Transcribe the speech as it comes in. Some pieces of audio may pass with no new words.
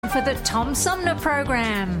for the Tom Sumner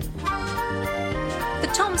Program.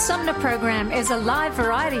 The Tom Sumner Program is a live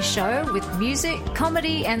variety show with music,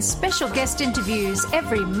 comedy and special guest interviews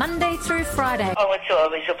every Monday through Friday. Oh, it's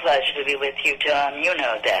always a pleasure to be with you, Tom. You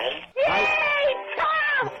know that. Yay,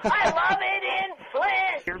 Tom! I love it in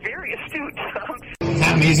Flint! You're very astute, Tom.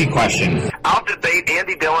 Tom, easy question. I'll debate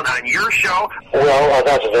Andy Dillon on your show. Well,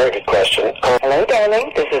 that's a very good question. Hello,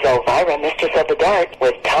 darling. This is Elvira, Mistress of the Dark,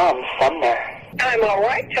 with Tom Sumner. I'm all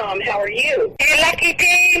right, Tom. How are you? You lucky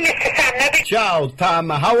day, Mr. Sumner. Ciao, Tom.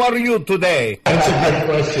 How are you today? That's a good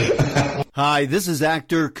question. Hi, this is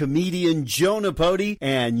actor, comedian Joe Napodi,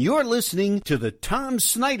 and you're listening to the Tom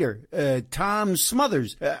Smothers.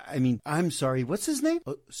 I'm sorry, what's his name?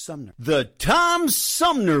 Sumner. The Tom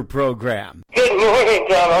Sumner Program. Good morning,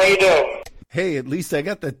 Tom. How you doing? Hey, at least I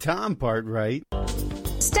got the Tom part right.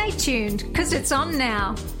 Stay tuned, because it's on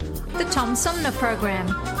now. The Tom Sumner Program.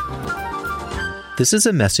 This is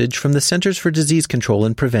a message from the Centers for Disease Control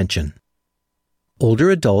and Prevention.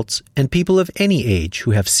 Older adults and people of any age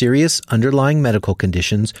who have serious underlying medical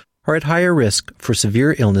conditions are at higher risk for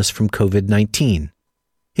severe illness from COVID-19.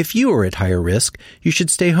 If you are at higher risk, you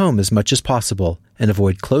should stay home as much as possible and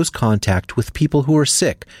avoid close contact with people who are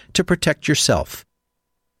sick to protect yourself.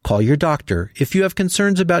 Call your doctor if you have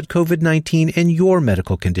concerns about COVID-19 and your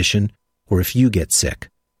medical condition, or if you get sick.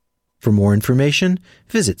 For more information,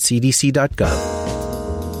 visit cdc.gov.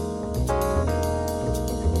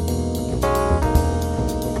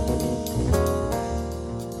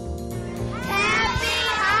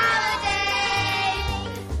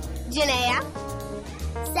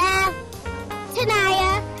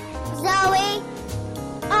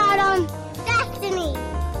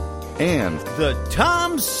 And the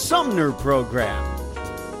Tom Sumner Program.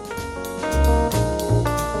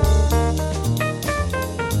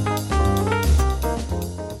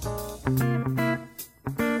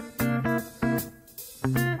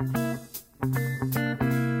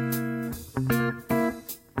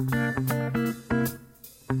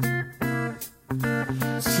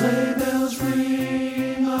 Sleigh bells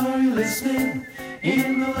ring, are you listening?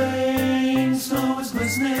 In the lane, snow is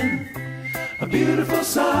glistening. A beautiful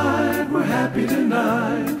sight, we're happy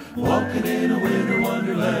tonight, walking in a winter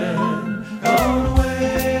wonderland. On the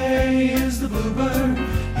way is the bluebird,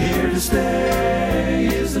 here to stay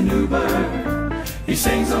is the new bird. He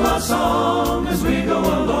sings a love song as we go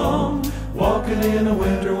along, walking in a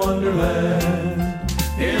winter wonderland.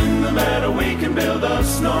 In the meadow we can build a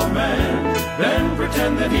snowman, then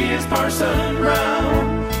pretend that he is Parson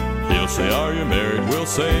Brown. He'll say, are you married? We'll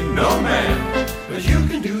say, no man, but you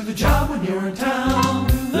can do the job when you're in town.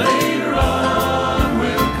 Later on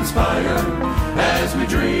we'll conspire as we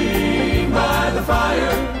dream by the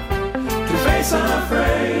fire to face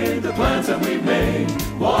unafraid the plans that we've made,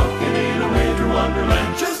 walking in a winter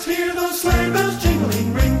wonderland. Just hear those sleigh bells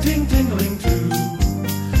jingling, ring ting tingling too.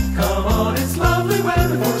 Come on, it's lovely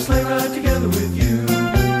weather for a sleigh ride together with you.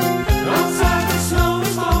 Outside the snow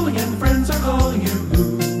is falling and friends are calling you.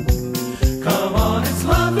 Come on, it's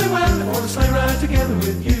lovely weather for a sleigh ride together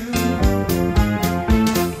with you.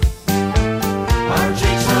 Our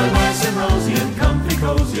cheeks are nice and rosy and comfy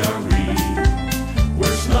cozy are we.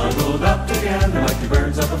 We're snuggled up together like the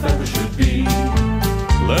birds of a feather should be.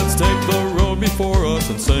 let's take the road before us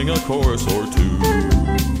and sing a chorus or two.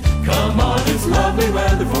 Come on, it's lovely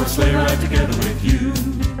weather for a sleigh ride together with you.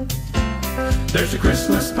 There's a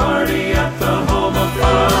Christmas party at the home of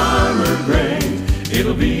Farmer Gray.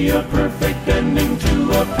 It'll be a perfect ending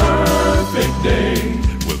to a perfect day.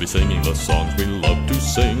 We'll be singing the songs we love to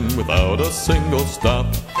sing without a single stop.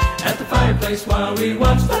 At the fireplace while we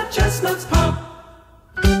watch the chestnuts pop.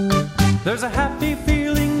 There's a happy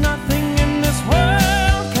feeling nothing in this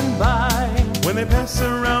world can buy. When they pass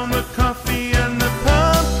around the coffee and the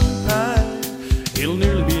pumpkin pie, it'll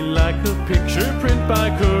nearly be like a picture print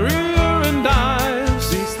by Career and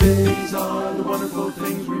Dives. These are the wonderful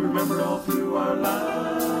things we remember all through our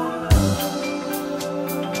lives.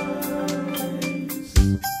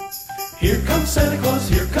 Here comes Santa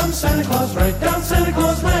Claus, right down Santa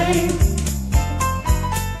Claus Lane.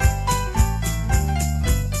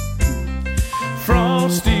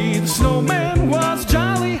 Frosty the snowman was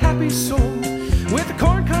jolly happy soul, with a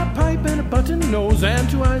corncob pipe and a button nose and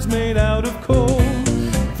two eyes made out of coal.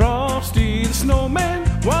 Frosty the snowman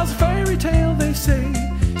was a fairy tale, they say.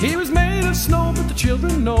 He was made of snow, but the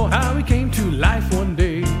children know how he came to life one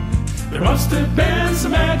day. There must have been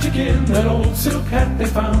some magic in that old silk hat they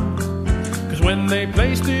found, 'cause when they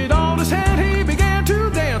placed it on his head, he began to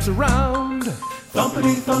dance around.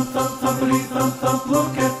 Thumpity thump thump, thumpity thump thump,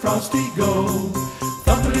 look at Frosty go.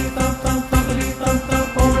 Thumpity thump thump, thumpity thump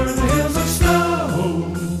thump, over the hills of snow.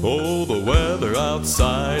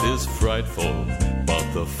 outside is frightful,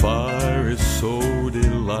 but the fire is so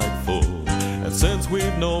delightful. And since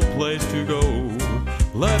we've no place to go,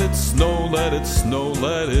 let it snow, let it snow,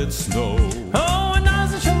 let it snow. Oh, it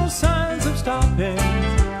doesn't show signs of stopping.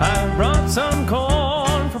 I brought some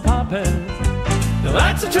corn for popping. The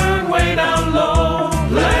lights are turned way down low.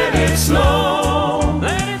 Let it snow,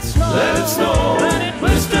 let it snow, let it snow, let it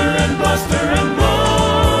blister and bluster and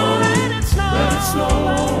blow. Let it snow, let it snow,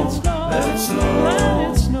 let it snow, let it snow,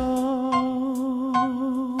 let it snow.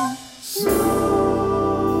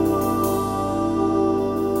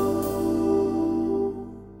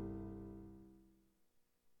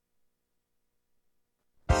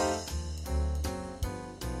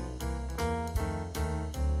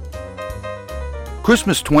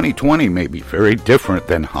 Christmas 2020 may be very different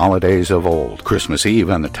than holidays of old. Christmas Eve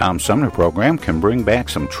on the Tom Sumner program can bring back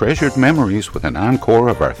some treasured memories with an encore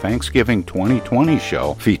of our Thanksgiving 2020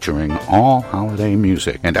 show featuring all holiday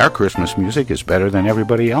music. And our Christmas music is better than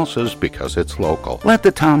everybody else's because it's local. Let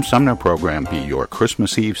the Tom Sumner program be your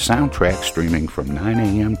Christmas Eve soundtrack, streaming from 9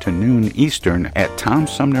 a.m. to noon Eastern at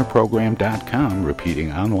TomSumnerProgram.com,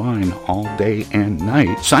 repeating online all day and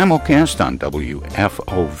night. Simulcast on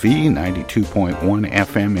WFOV 92.1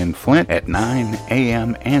 FM in Flint at 9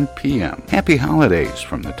 a.m. and p.m. Happy holidays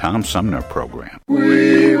from the Tom Sumner program.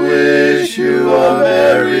 We wish you a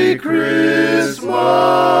Merry Christmas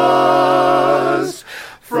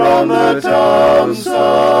from the Tom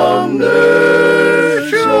Sumner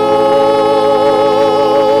Show.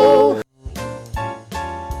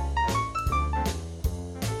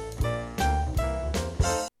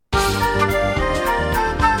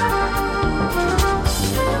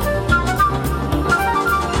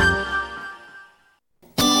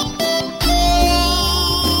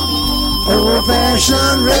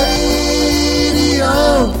 Old-fashioned radio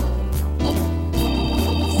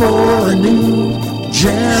for a new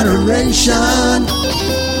generation.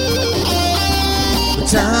 The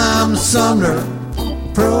Tom Sumner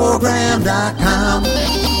Program.com.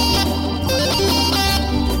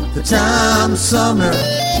 The Tom Sumner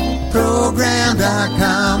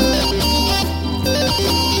Program.com.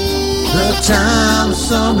 The Tom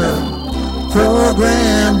Sumner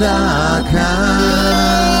Program.com.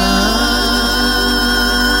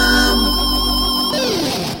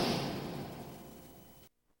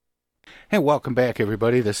 Hey, welcome back,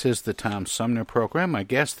 everybody. This is the Tom Sumner program. My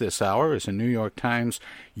guest this hour is a New York Times,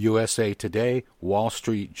 USA Today, Wall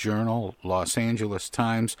Street Journal, Los Angeles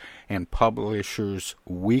Times, and Publishers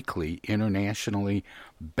Weekly internationally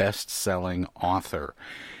best-selling author.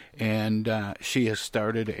 And she has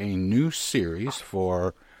started a new series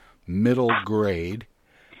for middle grade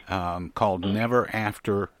called Never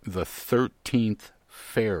After the 13th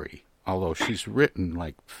Fairy, although she's written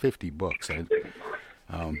like 50 books.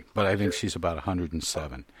 But I think she's about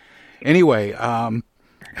 107. Anyway,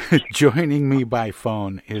 joining me by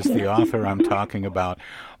phone is the author I'm talking about,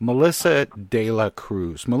 Melissa de la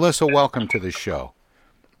Cruz. Melissa, welcome to the show.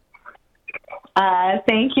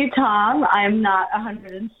 Thank you, Tom. I'm not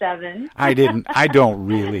 107. I don't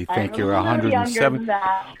really think you're 107.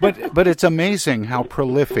 But it's amazing how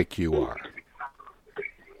prolific you are.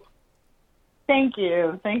 Thank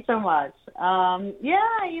you. Thanks so much.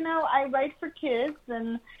 I write for kids,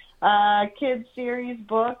 and kids series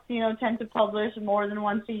books, tend to publish more than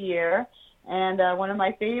once a year. And one of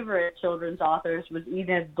my favorite children's authors was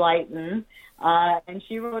Enid Blyton, and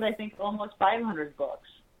she wrote, I think, almost 500 books.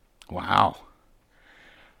 Wow.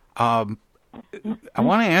 I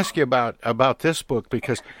want to ask you about this book,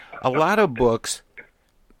 because a lot of books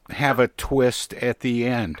have a twist at the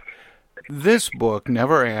end. This book,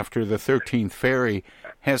 Never After the 13th Fairy,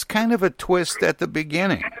 has kind of a twist at the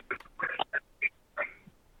beginning.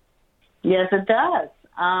 Yes, it does.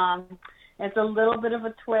 It's a little bit of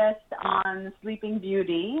a twist on Sleeping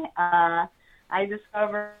Beauty. I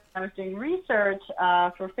discovered when I was doing research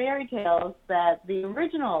for fairy tales that the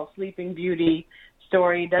original Sleeping Beauty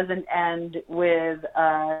story doesn't end with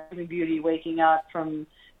Sleeping Beauty waking up from,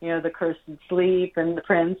 the cursed sleep and the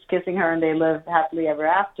prince kissing her and they live happily ever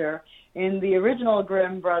after. In the original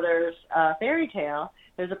Grimm Brothers fairy tale,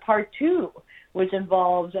 there's a part 2, which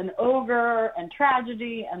involves an ogre and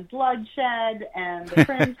tragedy and bloodshed and the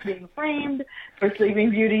prince being framed for Sleeping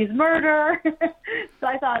Beauty's murder. So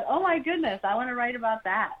I thought, oh my goodness, I want to write about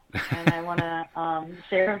that, and I want to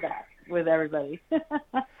share that with everybody.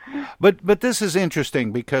 But this is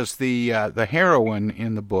interesting because the heroine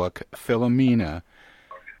in the book, Philomena,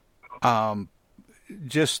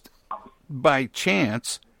 just by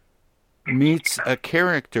chance meets a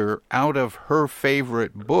character out of her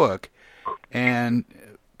favorite book and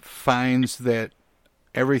finds that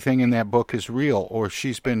everything in that book is real, or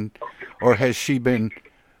has she been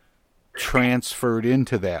transferred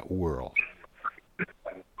into that world?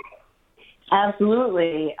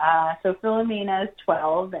 Absolutely. So Philomena is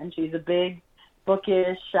 12, and she's a big,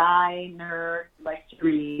 bookish, shy nerd, likes to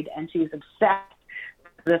read, and she's obsessed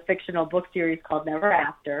with the fictional book series called Never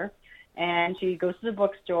After. And she goes to the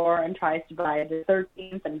bookstore and tries to buy the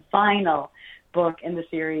 13th and final book in the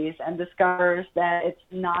series, and discovers that it's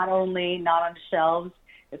not only not on the shelves,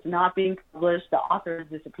 it's not being published, the author has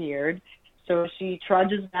disappeared. So she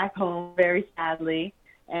trudges back home very sadly,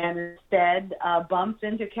 and instead bumps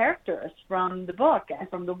into characters from the book and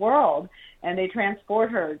from the world, and they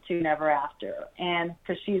transport her to Never After. And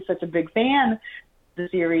because she's such a big fan of the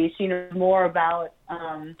series, she knows more about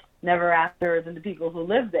Never After than the people who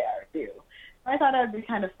live there do. I thought that would be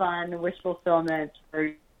kind of fun, wish fulfillment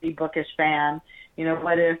for the bookish fan. You know,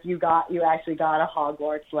 what if you actually got a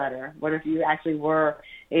Hogwarts letter? What if you actually were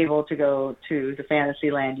able to go to the fantasy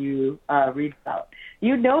land you read about?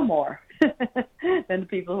 You'd know more than the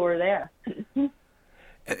people who are there.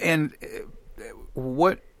 And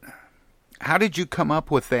how did you come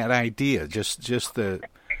up with that idea? Just the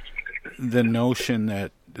notion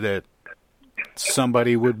that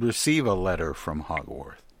somebody would receive a letter from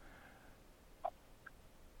Hogwarts?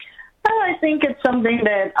 Well, I think it's something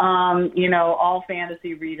that, all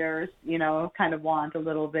fantasy readers, kind of want a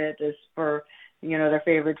little bit, is for, their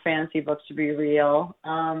favorite fantasy books to be real.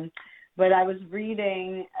 But I was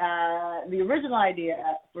reading the original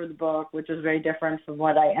idea for the book, which was very different from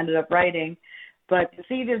what I ended up writing. But the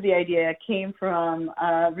seed of the idea came from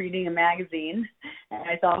reading a magazine, and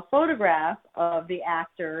I saw a photograph of the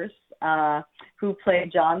actors who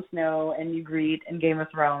played Jon Snow and Ygritte in Game of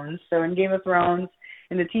Thrones. So in Game of Thrones,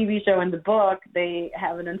 in the TV show and the book, they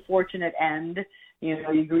have an unfortunate end.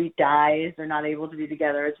 Ygritte dies. They're not able to be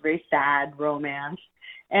together. It's a very sad romance.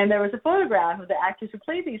 And there was a photograph of the actors who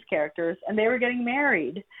played these characters, and they were getting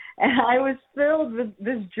married. And I was filled with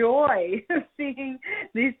this joy of seeing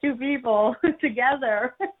these two people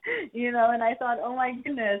together, and I thought, oh my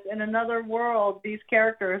goodness, in another world, these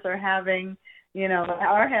characters are having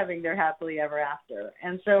their happily ever after.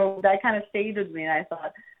 And so that kind of stayed with me, and I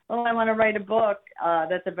thought, I want to write a book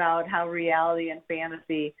that's about how reality and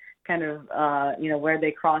fantasy kind of, where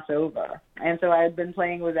they cross over. And so I had been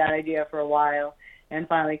playing with that idea for a while, and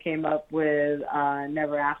finally came up with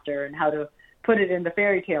Never After and how to put it in the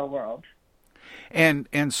fairy tale world. And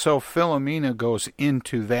so Philomena goes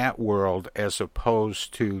into that world as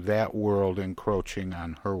opposed to that world encroaching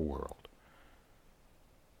on her world.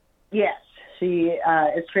 Yes, she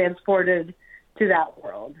is transported to that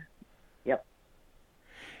world. Yep.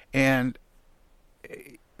 And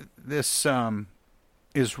this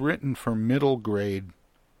is written for middle grade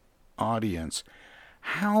audience.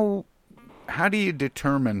 How do you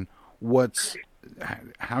determine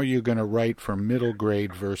how you're going to write for middle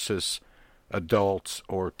grade versus adults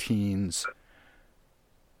or teens?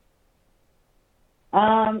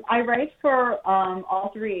 I write for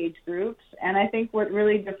all three age groups, and I think what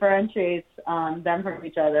really differentiates them from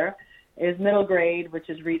each other is middle grade, which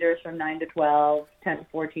is readers from 9 to 12, 10 to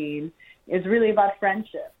 14, is really about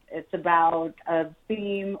friendship. It's about a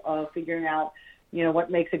theme of figuring out,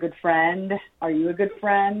 what makes a good friend. Are you a good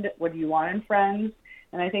friend? What do you want in friends?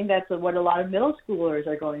 And I think that's what a lot of middle schoolers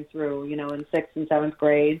are going through, in 6th and 7th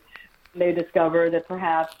grade. They discover that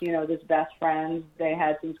perhaps, this best friends they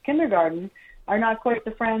had since kindergarten are not quite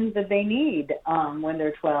the friends that they need when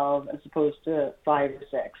they're 12 as opposed to 5 or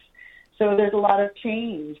 6. So there's a lot of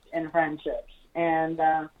change in friendships. And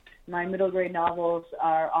my middle grade novels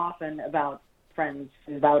are often about friends,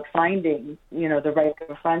 about finding, the right group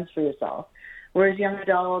of friends for yourself. Whereas young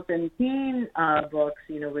adult and teen books,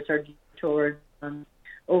 which are towards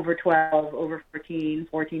over 12, over 14,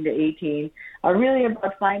 14 to 18, are really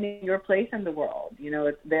about finding your place in the world.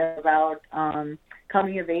 They're about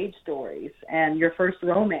coming of age stories and your first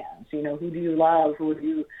romance. Who do you love? Who are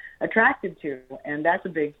you attracted to? And that's a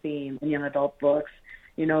big theme in young adult books.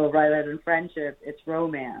 Rather than friendship, it's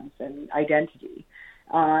romance and identity.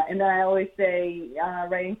 And then I always say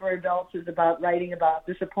writing for adults is about writing about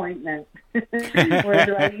disappointment, whereas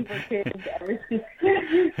writing for kids, everything.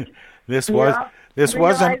 This wasn't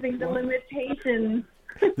realizing the limitations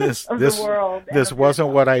of the world. This wasn't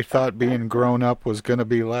what I thought being grown up was going to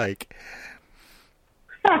be like.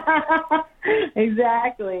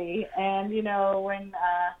 Exactly, and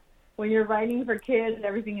when you're writing for kids,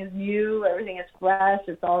 everything is new, everything is fresh.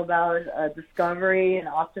 It's all about discovery and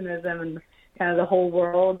optimism and kind of the whole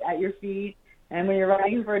world at your feet. And when you're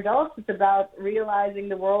writing for adults, it's about realizing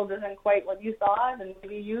the world isn't quite what you thought, and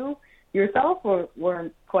maybe you yourself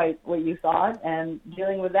weren't quite what you thought, and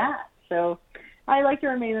dealing with that. So I like to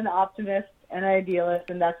remain an optimist and an idealist,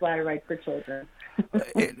 and that's why I write for children.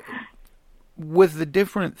 With the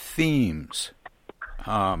different themes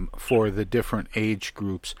for the different age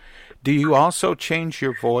groups, do you also change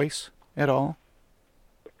your voice at all?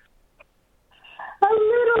 A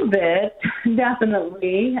little bit,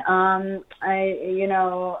 definitely.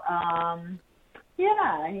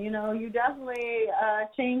 You definitely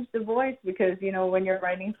change the voice because, when you're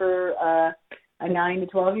writing for a 9 to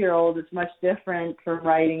 12-year-old, it's much different from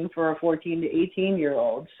writing for a 14 to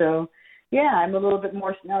 18-year-old. So, yeah, I'm a little bit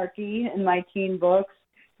more snarky in my teen books,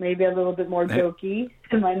 maybe a little bit more jokey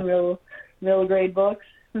in my middle grade books.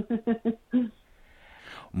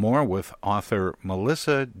 More with author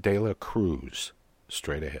Melissa de la Cruz.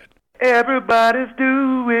 Straight ahead. Everybody's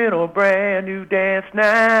doing a brand new dance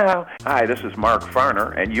now. Hi, this is Mark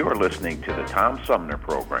Farner, and you're listening to the Tom Sumner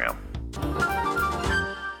Program.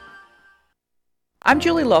 I'm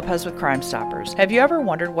Julie Lopez with Crime Stoppers. Have you ever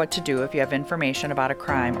wondered what to do if you have information about a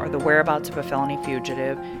crime or the whereabouts of a felony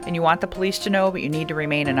fugitive and you want the police to know but you need to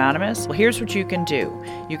remain anonymous? Well, here's what you can do.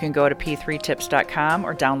 You can go to p3tips.com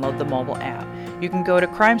or download the mobile app. You can go to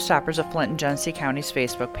Crime Stoppers of Flint and Genesee County's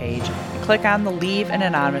Facebook page and click on the Leave an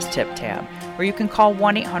Anonymous Tip tab, or you can call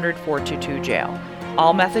 1-800-422-JAIL.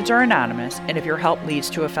 All methods are anonymous, and if your help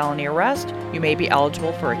leads to a felony arrest, you may be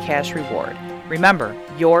eligible for a cash reward. Remember,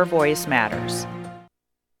 your voice matters.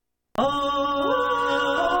 Oh,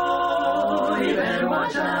 you better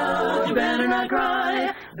watch out, you better not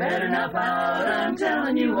cry, better not pout, I'm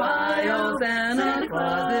telling you why. Oh, Santa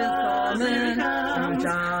Claus is coming to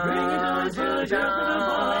town. Bringing toys for just the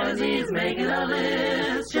boys, he's making a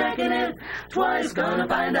list, checking it twice, gonna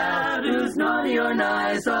find out who's naughty or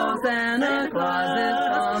nice. Oh, Santa Claus is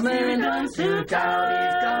coming to town,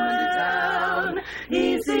 he's coming to town.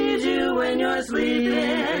 He sees you when you're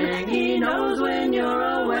sleeping, he knows when you're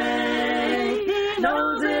awake, he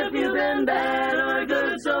knows if you've been bad or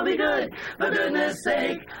good, so be good, for goodness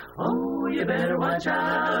sake. Oh, you better watch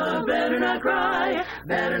out, better not cry,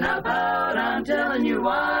 better not pout, I'm telling you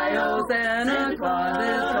why. Oh, Santa Claus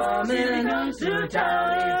is coming to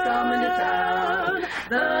town, he's coming to town.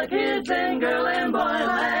 The kids in girl and boy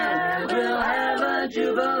land will have a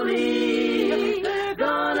jubilee,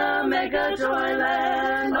 gonna make a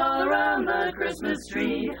toyland all around the Christmas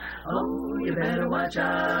tree. Oh, you better watch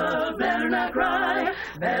out, better not cry,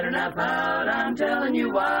 better not pout, I'm telling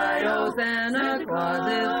you why. Oh, Santa Claus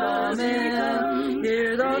is coming,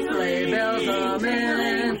 hear those sleigh bells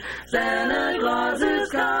humming, Santa Claus is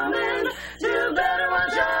coming, you better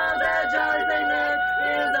watch out, that jolly singer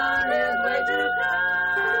is on his way to come.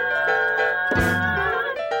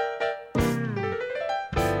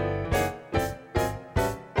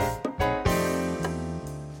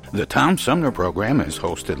 The Tom Sumner Program has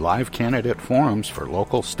hosted live candidate forums for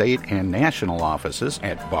local, state, and national offices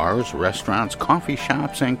at bars, restaurants, coffee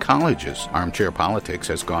shops, and colleges. Armchair Politics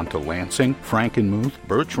has gone to Lansing, Frankenmuth,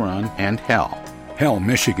 Birch Run, and Hell,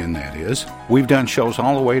 Michigan, that is. We've done shows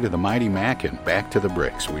all the way to the Mighty Mac and back to the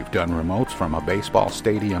Bricks. We've done remotes from a baseball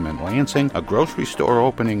stadium in Lansing, a grocery store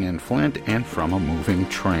opening in Flint, and from a moving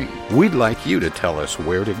train. We'd like you to tell us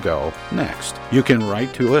where to go next. You can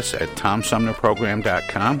write to us at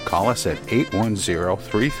TomSumnerProgram.com, call us at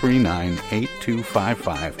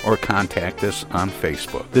 810-339-8255, or contact us on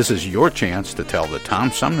Facebook. This is your chance to tell the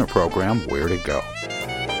Tom Sumner Program where to go.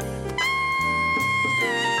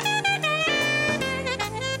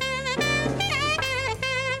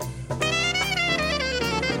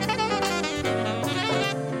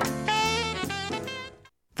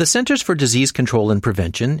 The Centers for Disease Control and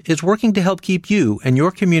Prevention is working to help keep you and your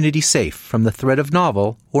community safe from the threat of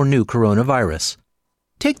novel or new coronavirus.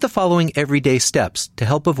 Take the following everyday steps to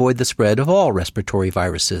help avoid the spread of all respiratory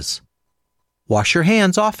viruses. Wash your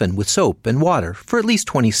hands often with soap and water for at least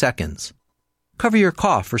 20 seconds. Cover your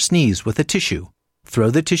cough or sneeze with a tissue. Throw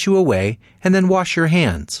the tissue away and then wash your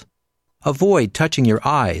hands. Avoid touching your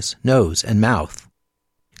eyes, nose, and mouth.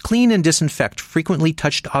 Clean and disinfect frequently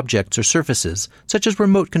touched objects or surfaces, such as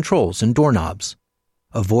remote controls and doorknobs.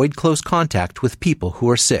 Avoid close contact with people who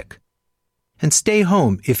are sick. And stay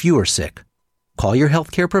home if you are sick. Call your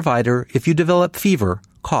healthcare provider if you develop fever,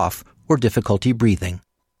 cough, or difficulty breathing.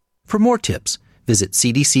 For more tips, visit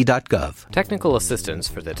cdc.gov. Technical assistance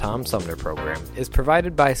for the Tom Sumner Program is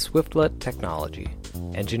provided by Swiftlet Technology,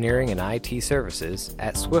 engineering and IT services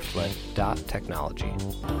at swiftlet.technology.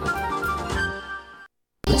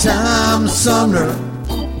 The Tom Sumner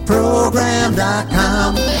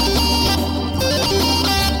Program.com.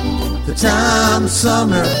 The Tom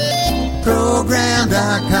Sumner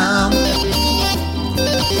Program.com.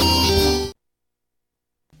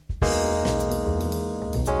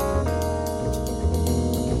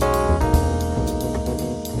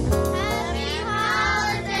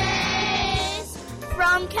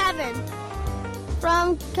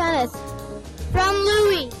 Kenneth. From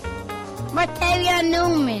Louis. Martavia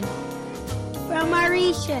Newman. From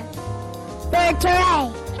Marisha.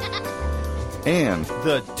 Bertray. And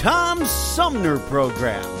the Tom Sumner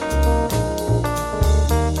Program.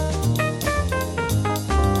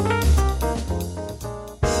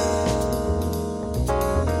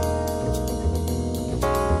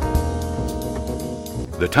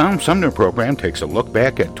 The Tom Sumner Program takes a look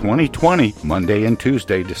back at 2020, Monday and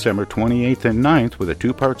Tuesday, December 28th and 9th, with a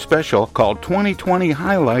two-part special called 2020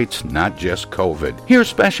 Highlights, Not Just COVID. Here,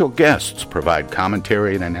 special guests provide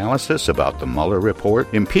commentary and analysis about the Mueller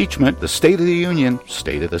report, impeachment, the State of the Union,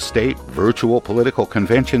 State of the State, virtual political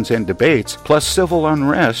conventions and debates, plus civil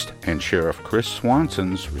unrest, and Sheriff Chris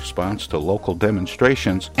Swanson's response to local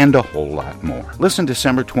demonstrations, and a whole lot more. Listen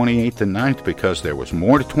December 28th and 9th because there was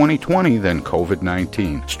more to 2020 than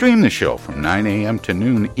COVID-19. Stream the show from 9 a.m. to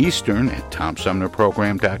noon Eastern at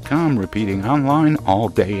TomSumnerProgram.com, repeating online all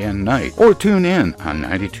day and night. Or tune in on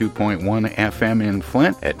 92.1 FM in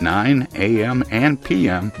Flint at 9 a.m. and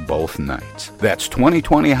p.m. both nights. That's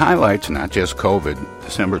 2020 Highlights, Not Just COVID,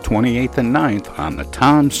 December 28th and 9th on the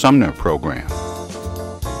Tom Sumner Program.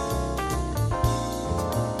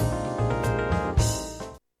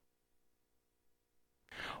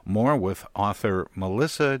 More with author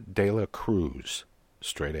Melissa de la Cruz.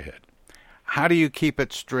 Straight ahead. How do you keep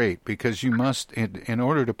it straight? Because you must, in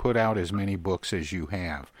order to put out as many books as you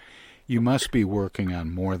have, you must be working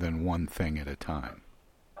on more than one thing at a time.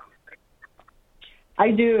 I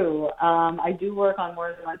do. I do work on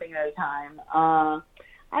more than one thing at a time. I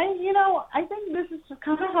think this is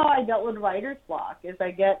kind of how I dealt with writer's block, is I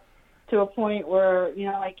get to a point where,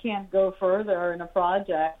 I can't go further in a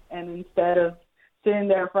project, and instead of sitting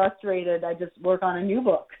there frustrated, I just work on a new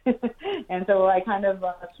book. And so I kind of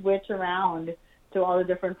switch around to all the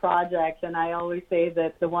different projects, and I always say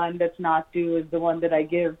that the one that's not due is the one that I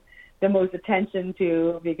give the most attention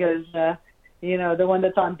to, because, the one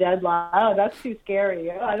that's on deadline, oh, that's too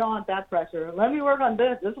scary. Oh, I don't want that pressure. Let me work on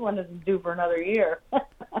this. This one isn't due for another year.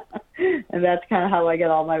 And that's kind of how I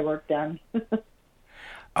get all my work done.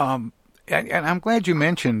 And I'm glad you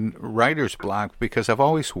mentioned writer's block, because I've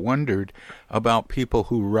always wondered about people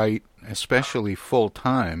who write, especially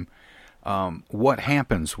full-time, what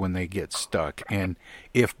happens when they get stuck, and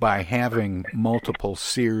if by having multiple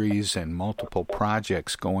series and multiple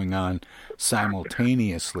projects going on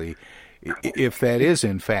simultaneously, if that is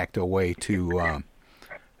in fact a way to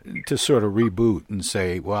sort of reboot and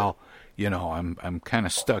say, well, I'm kind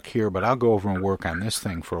of stuck here, but I'll go over and work on this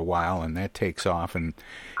thing for a while, and that takes off. And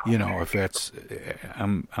if that's,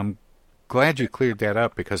 I'm glad you cleared that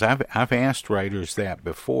up, because I've asked writers that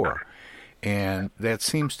before, and that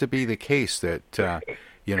seems to be the case. That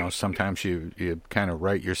sometimes you kind of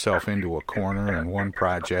write yourself into a corner in one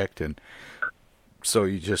project, and so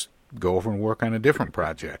you just go over and work on a different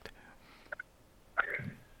project.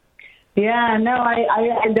 Yeah, no,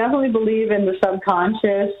 I definitely believe in the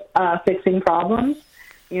subconscious fixing problems,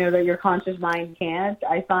 that your conscious mind can't.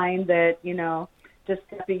 I find that, just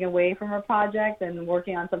stepping away from a project and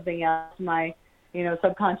working on something else, my,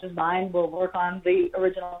 subconscious mind will work on the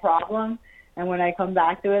original problem. And when I come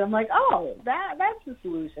back to it, I'm like, oh, that's the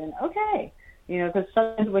solution. Okay. Because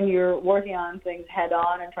sometimes when you're working on things head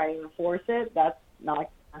on and trying to force it, that's not going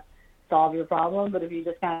to solve your problem. But if you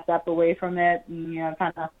just kind of step away from it and,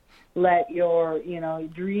 kind of let your,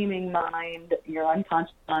 dreaming mind, your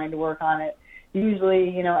unconscious mind work on it.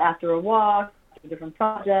 Usually, after a walk, a different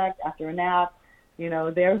project, after a nap,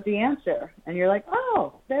 there's the answer. And you're like,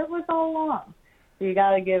 oh, there was all along. So you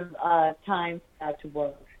got to give time for that to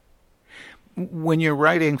work. When you're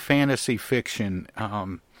writing fantasy fiction,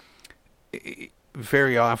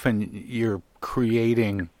 very often you're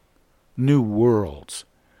creating new worlds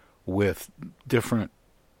with different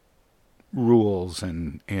rules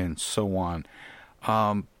and so on.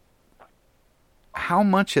 How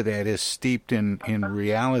much of that is steeped in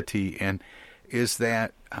reality, and is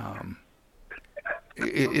that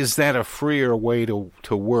a freer way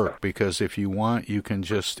to work? Because if you want, you can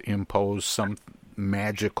just impose some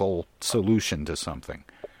magical solution to something.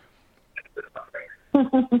 You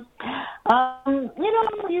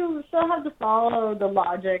still have to follow the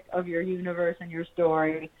logic of your universe and your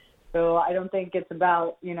story. So I don't think it's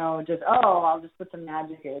about, just, I'll just put some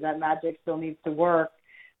magic here. That magic still needs to work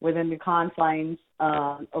within the confines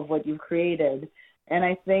of what you've created. And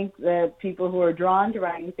I think that people who are drawn to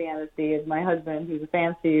writing fantasy, as my husband, who's a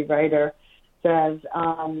fantasy writer, says,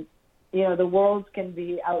 the worlds can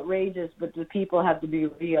be outrageous, but the people have to be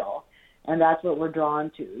real. And that's what we're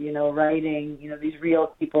drawn to, writing, these real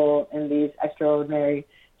people in these extraordinary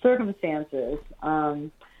circumstances.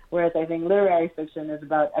 whereas I think literary fiction is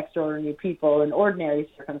about extraordinary people in ordinary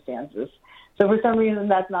circumstances. So for some reason,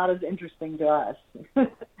 that's not as interesting to us.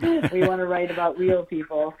 We want to write about real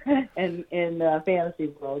people in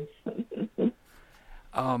fantasy worlds.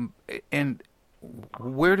 And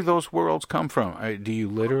where do those worlds come from? Do you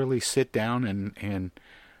literally sit down and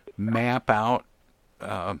map out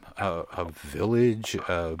a village,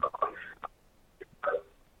 a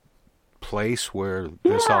place where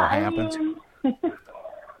this all happens?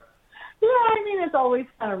 I mean, it's always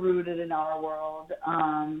kind of rooted in our world.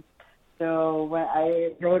 So when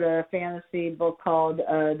I wrote a fantasy book called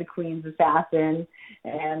The Queen's Assassin,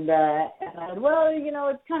 and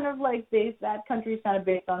it's kind of like that country's kind of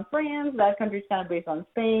based on France, that country's kind of based on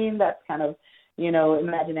Spain, that's kind of,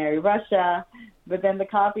 imaginary Russia. But then the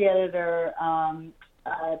copy editor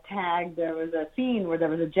tagged, there was a scene where there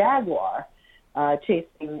was a jaguar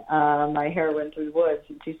chasing my heroine through the woods,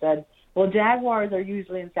 and she said, well, jaguars are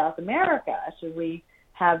usually in South America. Should we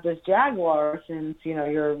have this jaguar since,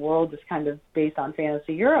 your world is kind of based on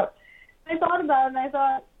fantasy Europe? And I thought about it, and I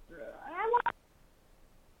thought, I want it.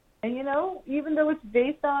 And, even though it's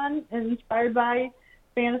based on and inspired by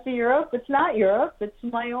fantasy Europe, it's not Europe. It's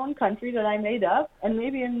my own country that I made up. And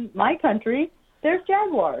maybe in my country, there's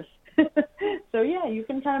jaguars. So, yeah, you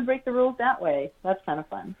can kind of break the rules that way. That's kind of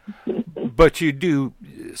fun. But you do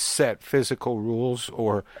set physical rules,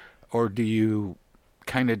 or do you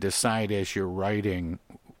kind of decide as you're writing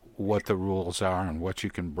what the rules are and what you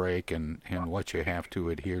can break and what you have to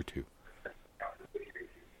adhere to?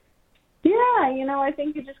 Yeah, I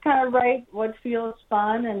think you just kind of write what feels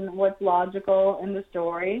fun and what's logical in the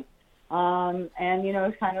story, and,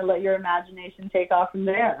 kind of let your imagination take off from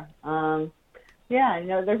there.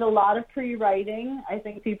 There's a lot of pre-writing. I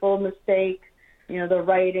think people mistake, the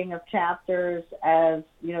writing of chapters as,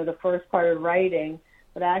 the first part of writing.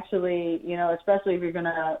 But actually, especially if you're going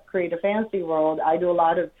to create a fantasy world, I do a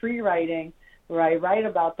lot of pre-writing where I write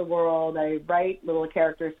about the world, I write little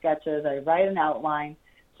character sketches, I write an outline,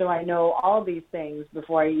 so I know all these things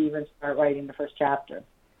before I even start writing the first chapter.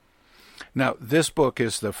 Now, this book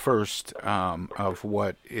is the first of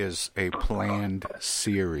what is a planned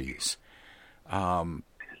series.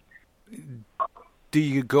 Do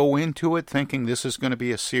you go into it thinking this is going to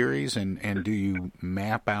be a series, and do you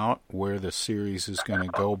map out where the series is going to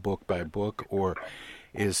go book by book, or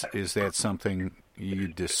is that something you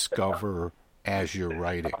discover as you're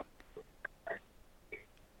writing?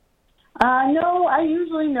 No, I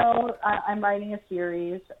usually know I'm writing a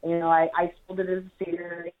series. I sold it as a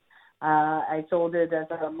series. I sold it as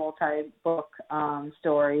a multi-book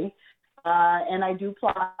story. And I do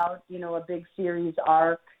plot out, a big series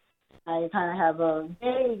arc. I kind of have a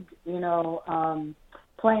vague,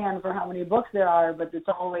 plan for how many books there are, but it's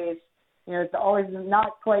always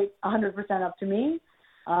not quite 100% up to me.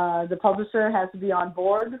 The publisher has to be on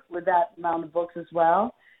board with that amount of books as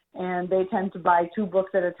well, and they tend to buy 2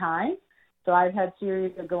 books at a time. So I've had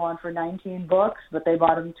series that go on for 19 books, but they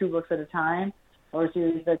bought them 2 books at a time, or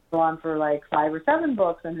series that go on for like 5 or 7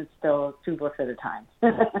 books, and it's still 2 books at a time.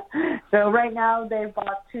 So right now they've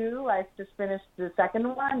bought 2. I just finished the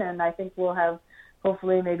second one, and I think we'll have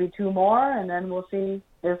hopefully maybe 2 more, and then we'll see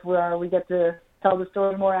if we get to tell the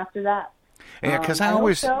story more after that. Yeah, because I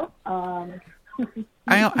always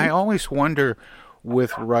I always wonder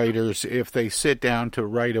with writers if they sit down to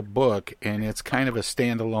write a book and it's kind of a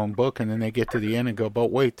standalone book, and then they get to the end and go,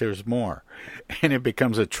 but wait, there's more, and it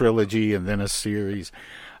becomes a trilogy and then a series.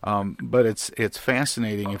 But it's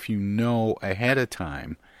fascinating if you know ahead of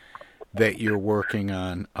time that you're working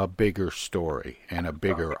on a bigger story and a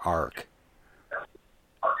bigger arc.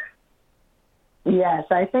 Yes,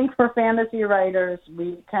 I think for fantasy writers,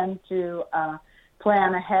 we tend to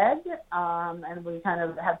plan ahead, and we kind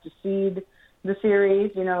of have to seed the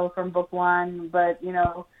series, from book 1. But,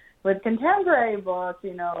 with contemporary books,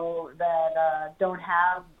 that don't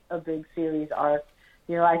have a big series arc,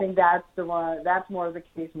 I think that's more the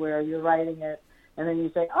case where you're writing it and then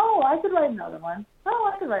you say, oh, I could write another one.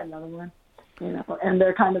 Oh, I could write another one. And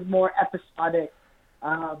they're kind of more episodic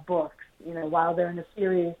books. While they're in a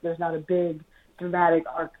series, there's not a big dramatic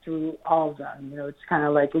arc through all of them. It's kind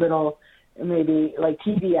of like little, maybe like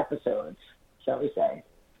TV episodes, shall we say.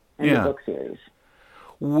 In the book series.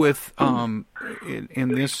 With in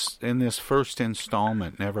this first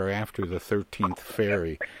installment, Never After the 13th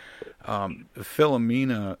Fairy,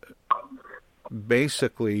 Philomena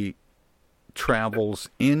basically travels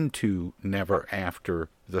into Never After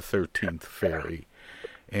the 13th Fairy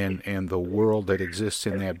and the world that exists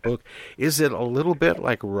in that book. Is it a little bit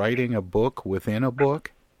like writing a book within a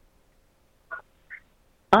book?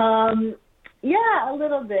 Yeah, a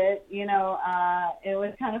little bit. It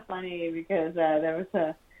was kind of funny because there was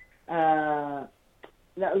a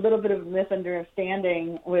little bit of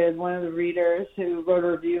misunderstanding with one of the readers who wrote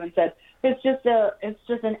a review and said it's just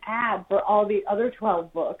an ad for all the other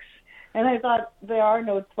 12 books. And I thought there are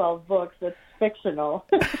no 12 books. That's fictional.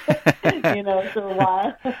 So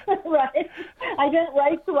why? Right? I didn't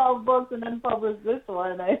write 12 books and then publish this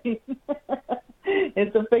one. I mean,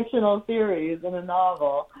 it's a fictional series and a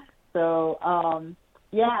novel. So,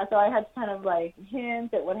 so I had to kind of like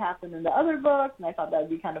hint at what happened in the other books, and I thought that would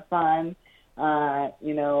be kind of fun, and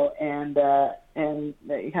kind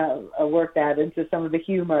of work that into some of the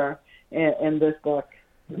humor in this book.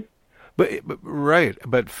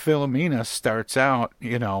 But Philomena starts out,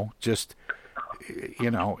 just,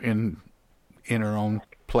 in her own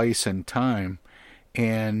place and time,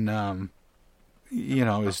 and,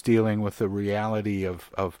 is dealing with the reality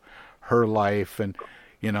of her life and,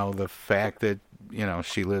 the fact that,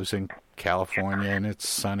 she lives in California and it's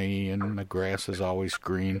sunny and the grass is always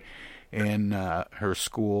green, and her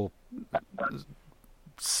school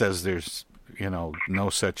says there's, no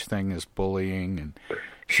such thing as bullying, and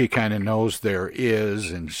she kind of knows there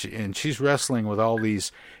is, and she's wrestling with all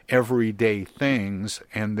these everyday things,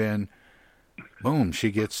 and then boom,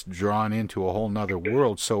 she gets drawn into a whole nother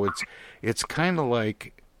world. So it's kind of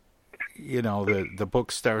like, the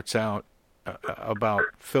book starts out about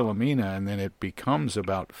Philomena, and then it becomes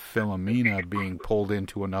about Philomena being pulled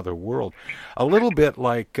into another world, a little bit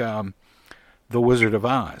like The Wizard of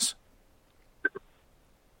Oz.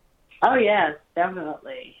 Oh yes,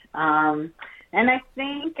 definitely. And I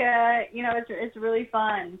think, it's really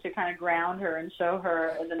fun to kind of ground her and show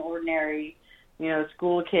her as an ordinary,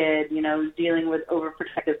 school kid, who's dealing with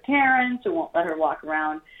overprotective parents who won't let her walk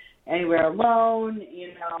around anywhere alone,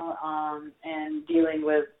 and dealing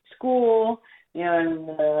with school, and,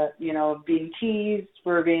 being teased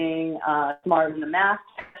for being smart in the math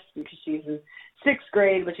test because she's in 6th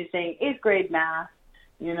grade, but she's saying 8th grade math,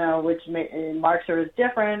 which marks her as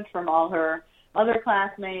different from all her other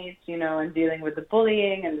classmates, and dealing with the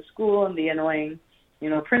bullying and the school and the annoying,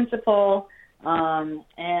 principal,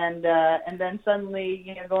 and then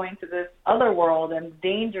suddenly, going to this other world, and the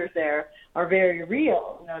dangers there are very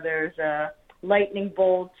real. There's lightning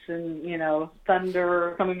bolts and,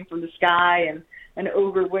 thunder coming from the sky, and an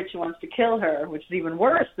ogre witch wants to kill her, which is even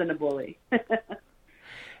worse than a bully.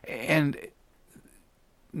 And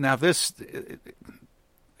now this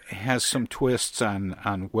has some twists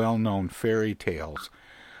on well-known fairy tales.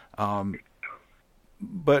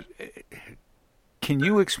 But can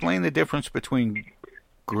you explain the difference between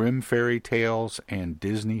Grimm fairy tales and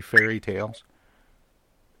Disney fairy tales?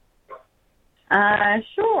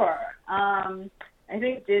 Sure. I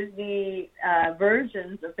think Disney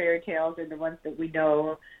versions of fairy tales are the ones that we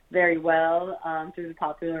know very well through the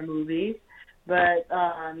popular movies. But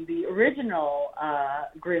the original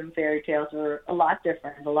Grimm fairy tales were a lot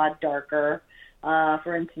different, a lot darker.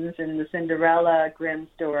 For instance, in the Cinderella Grimm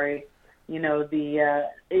story, the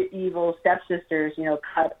evil stepsisters,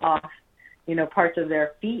 cut off, parts of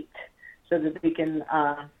their feet so that they can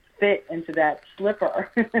fit into that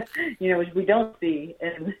slipper, which we don't see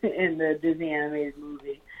in the Disney animated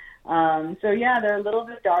movie. They're a little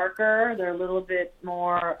bit darker. They're a little bit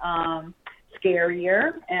more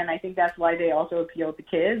scarier, and I think that's why they also appeal to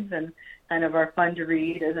kids and kind of are fun to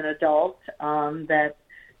read as an adult, that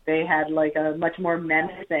they had like a much more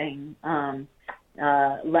menacing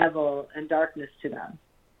level and darkness to them.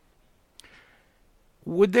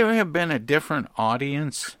 Would there have been a different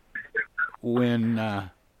audience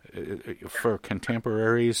when for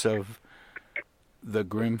contemporaries of the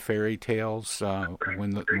Grimm fairy tales,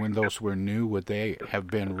 when those were new? Would they have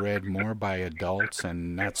been read more by adults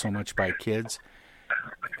and not so much by kids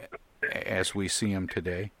as we see them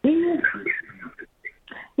today?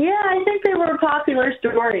 Yeah, I think they were popular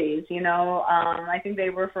stories, I think they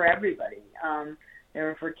were for everybody. They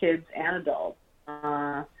were for kids and adults.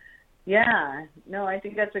 I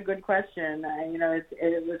think that's a good question.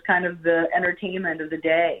 It was kind of the entertainment of the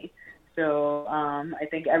day. So I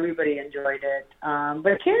think everybody enjoyed it.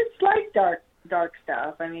 But kids like dark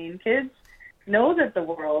stuff. I mean, kids know that the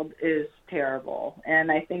world is terrible,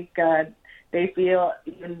 and I think they feel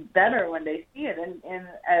even better when they see it. And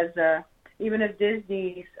as even if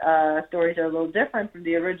Disney's stories are a little different from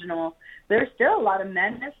the original, there's still a lot of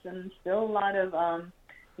menace and still a lot of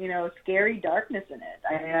scary darkness in it.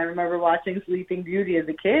 I mean, I remember watching Sleeping Beauty as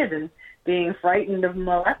a kid and being frightened of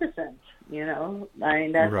Maleficent.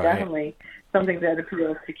 That's right. Definitely something that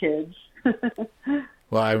appeals to kids.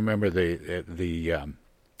 Well, I remember the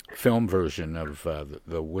film version of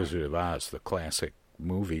the Wizard of Oz, the classic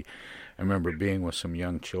movie. I remember being with some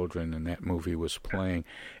young children and that movie was playing,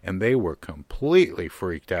 and they were completely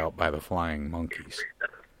freaked out by the flying monkeys.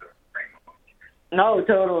 No,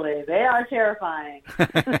 totally. They are terrifying.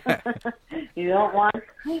 You don't want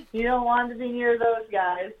to be near those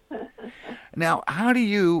guys. Now, how do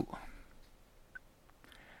you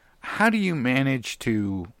manage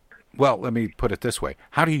to, well, let me put it this way.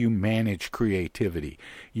 How do you manage creativity?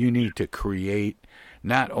 You need to create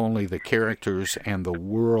not only the characters and the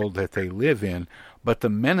world that they live in, but the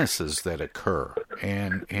menaces that occur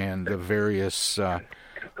and the various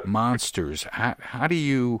monsters. How do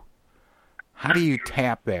you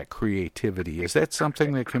tap that creativity? Is that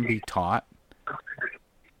something that can be taught?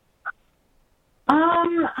 I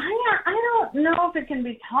don't know if it can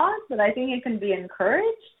be taught, but I think it can be encouraged.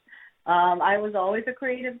 I was always a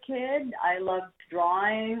creative kid. I loved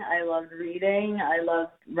drawing. I loved reading. I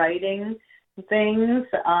loved writing things.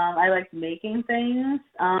 I liked making things.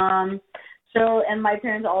 And my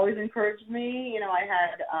parents always encouraged me. I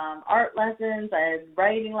had art lessons. I had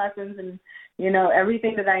writing lessons, and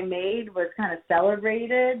everything that I made was kind of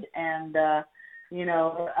celebrated and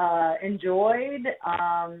enjoyed.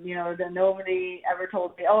 That nobody ever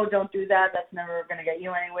told me, "Oh, don't do that. That's never going to get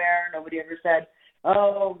you anywhere." Nobody ever said,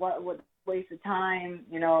 "Oh, what waste of time."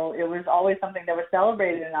 It was always something that was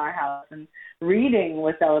celebrated in our house, and reading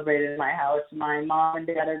was celebrated in my house. My mom and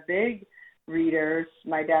dad are big readers.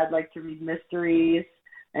 My dad liked to read mysteries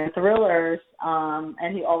and thrillers,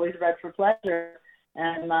 and he always read for pleasure.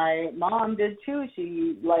 And my mom did too.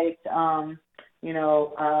 She liked,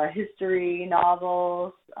 history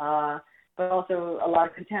novels, but also a lot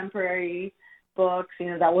of contemporary books.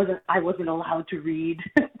 I wasn't allowed to read.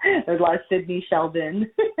 There's a lot of Sidney Sheldon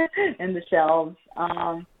in the shelves.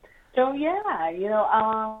 I don't know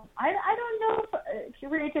if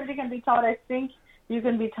creativity can be taught. I think you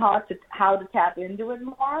can be taught how to tap into it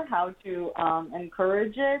more, how to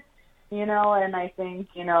encourage it, and I think,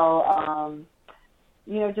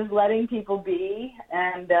 just letting people be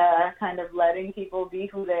and kind of letting people be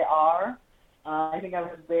who they are. I think I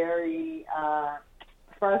was very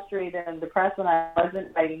frustrated and depressed when I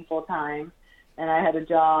wasn't writing full time, and I had a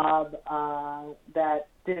job that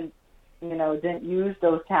didn't use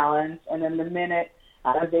those talents. And then the minute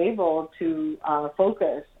I was able to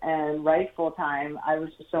focus and write full time, I was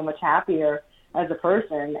just so much happier as a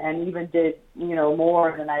person, and even did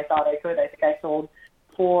more than I thought I could. I think I sold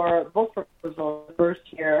 4 book proposals the first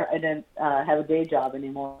year. I didn't have a day job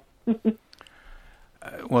anymore.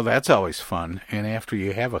 Well, that's always fun. And after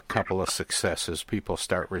you have a couple of successes, people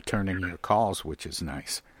start returning your calls, which is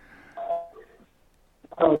nice.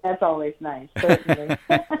 Oh, that's always nice, certainly.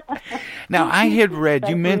 Now, I had read,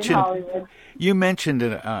 you mentioned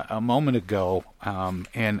it a moment ago,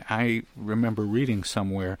 and I remember reading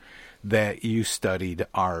somewhere that you studied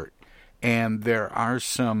art. And there are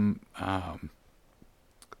some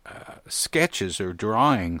sketches or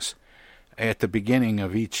drawings at the beginning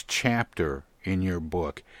of each chapter in your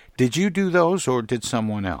book. Did you do those, or did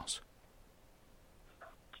someone else?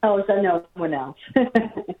 Oh, so no, someone else.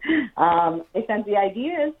 I sent the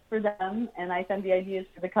ideas for them, and I sent the ideas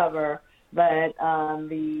for the cover, but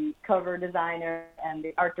the cover designer and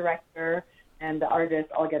the art director and the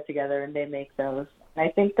artist all get together and they make those. And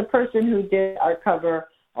I think the person who did our cover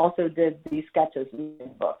also did the sketches in the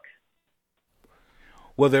book.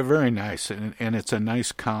 Well, they're very nice, and it's a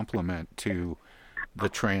nice compliment to the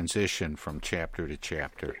transition from chapter to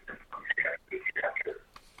chapter.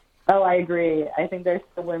 Oh, I agree. I think they're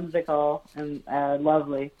so whimsical and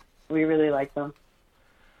lovely. We really like them.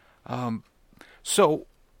 So,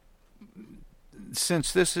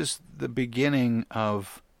 since this is the beginning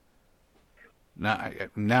of...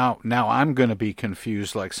 Now I'm going to be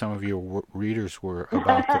confused like some of your readers were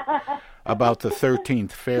about the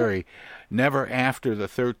 13th Fairy. Never After the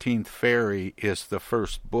 13th Fairy is the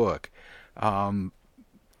first book.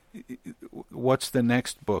 What's the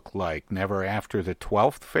next book like? Never After the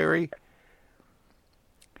 12th Fairy?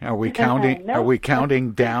 Are we counting? No. Are we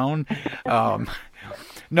counting down?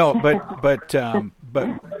 No, but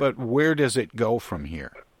where does it go from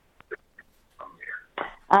here?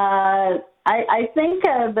 I think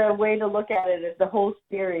the way to look at it is the whole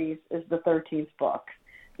series is the 13th book.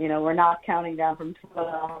 We're not counting down from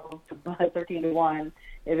 12 to 13 to 1.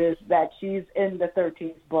 It is that she's in the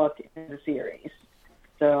 13th book in the series.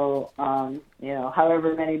 So,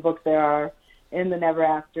 however many books there are in the Never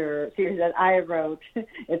After series that I wrote,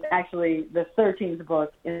 it's actually the 13th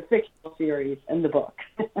book in the fictional series in the book.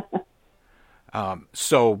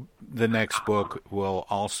 So the next book will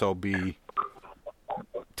also be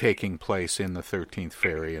taking place in the 13th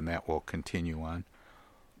Fairy, and that will continue on?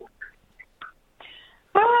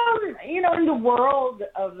 In the world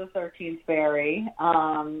of the 13th Fairy,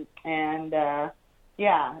 but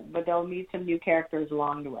they'll meet some new characters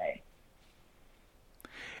along the way.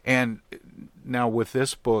 And now with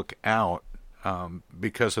this book out,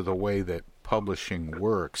 because of the way that publishing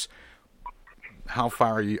works, how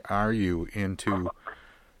far are you into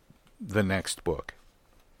the next book?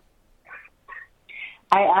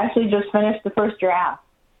 I actually just finished the first draft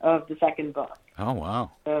of the second book. Oh,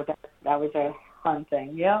 wow. So that was a fun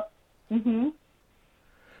thing. Yep. Mm-hmm.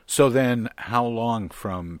 So then how long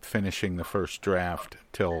from finishing the first draft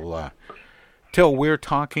till we're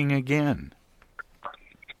talking again?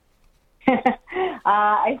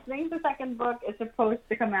 I think the second book is supposed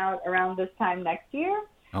to come out around this time next year.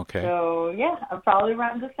 Okay. So, probably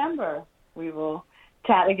around December we will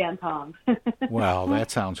chat again, Tom. Well,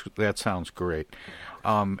 that sounds great.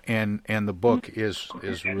 And the book is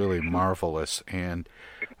really marvelous and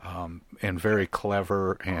very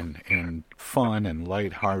clever and fun and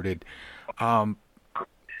lighthearted.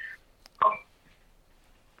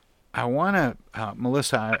 I want to,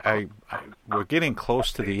 Melissa, we're getting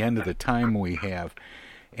close to the end of the time we have,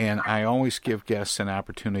 and I always give guests an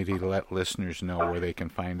opportunity to let listeners know where they can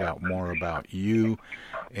find out more about you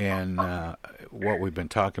and what we've been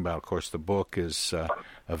talking about. Of course, the book is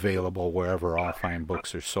available wherever all fine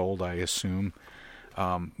books are sold, I assume.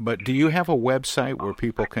 But do you have a website where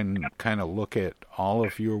people can kind of look at all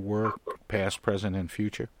of your work, past, present, and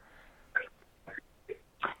future?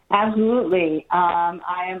 Absolutely.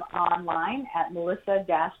 I am online at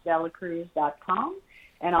melissa-delacruz.com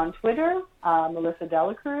and on Twitter, Melissa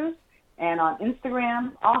Delacruz, and on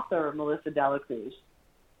Instagram, author Melissa Delacruz.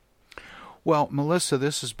 Well, Melissa,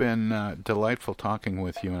 this has been delightful talking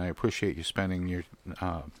with you, and I appreciate you spending your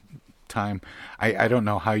time. I don't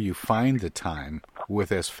know how you find the time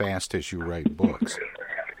with as fast as you write books.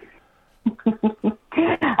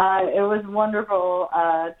 It was wonderful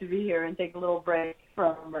to be here and take a little break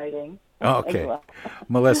from writing. Okay. Well.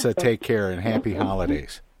 Melissa, take care and happy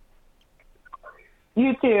holidays.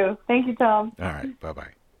 You too. Thank you, Tom. All right.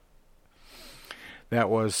 Bye-bye. That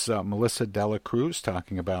was Melissa Delacruz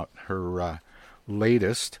talking about her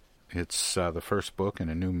latest. It's the first book in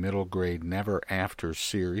a new middle grade Never After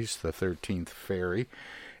series, The 13th Fairy.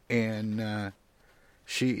 And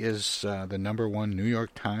she is the #1 New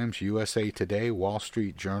York Times, USA Today, Wall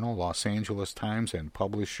Street Journal, Los Angeles Times, and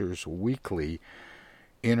Publishers Weekly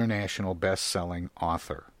international best-selling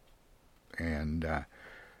author. And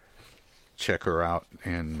check her out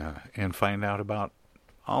and find out about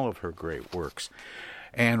all of her great works.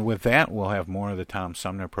 And with that, we'll have more of the Tom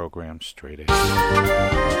Sumner program straight ahead.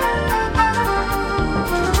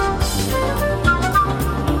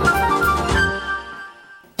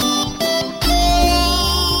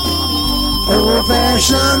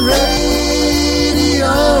 Old-fashioned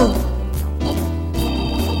radio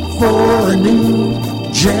for a new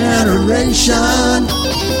generation.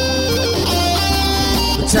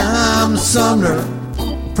 The Tom Sumner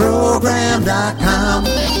Program.com.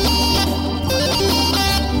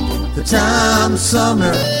 The Tom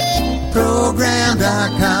Sumner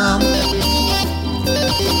Program.com.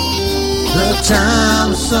 The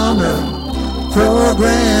Tom Sumner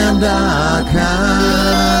Program.com.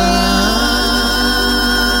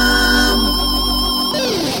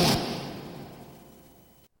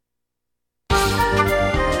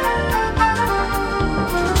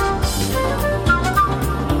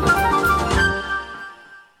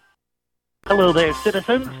 Hello there,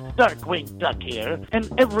 citizens. Darkwing Duck here,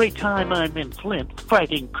 and every time I'm in Flint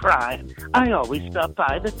fighting crime, I always stop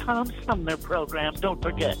by the Tom Sumner program. Don't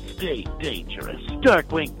forget, stay dangerous.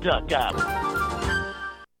 Darkwing Duck out.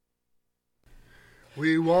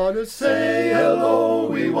 We want to say hello,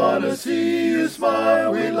 we want to see you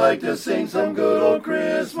smile. We'd like to sing some good old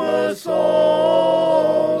Christmas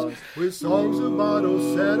songs. With songs about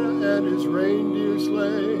old Santa and his reindeer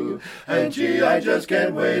sleigh. And gee, I just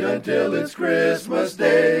can't wait until it's Christmas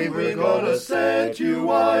Day. We're gonna set you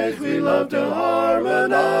wise, we love to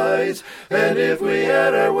harmonize. And if we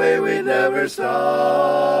had our way, we'd never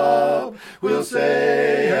stop. We'll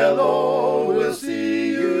say hello, we'll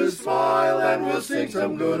see you smile, and we'll sing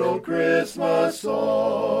some good old Christmas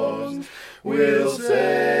songs. We'll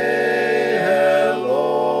say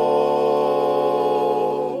hello,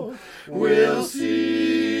 we'll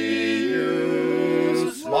see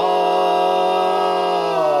you smile,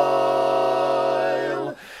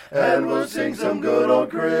 and we'll sing some good old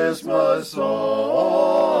Christmas songs.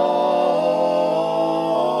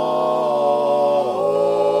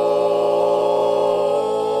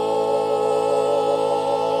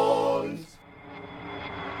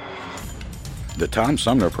 The Tom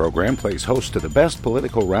Sumner Program plays host to the best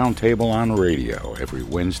political roundtable on radio every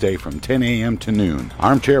Wednesday from 10 a.m. to noon.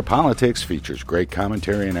 Armchair Politics features great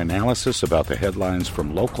commentary and analysis about the headlines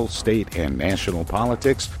from local, state, and national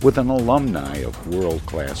politics with an alumni of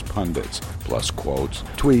world-class pundits, plus quotes,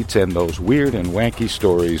 tweets, and those weird and wacky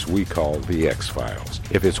stories we call the X-Files.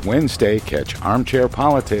 If it's Wednesday, catch Armchair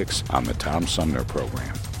Politics on the Tom Sumner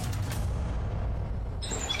Program.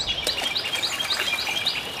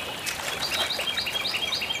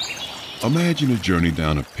 Imagine a journey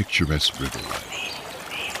down a picturesque riverway.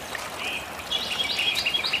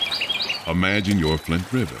 Imagine your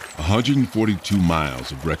Flint River, 142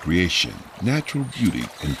 miles of recreation, natural beauty,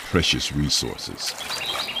 and precious resources.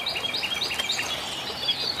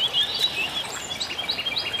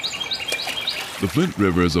 The Flint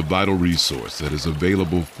River is a vital resource that is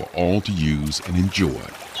available for all to use and enjoy.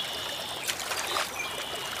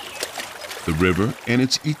 The river and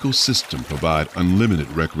its ecosystem provide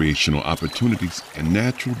unlimited recreational opportunities and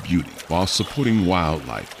natural beauty while supporting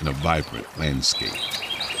wildlife in a vibrant landscape.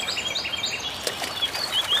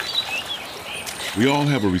 We all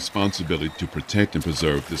have a responsibility to protect and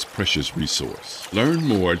preserve this precious resource. Learn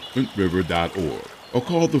more at flintriver.org or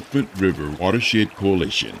call the Flint River Watershed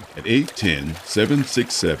Coalition at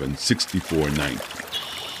 810-767-6490.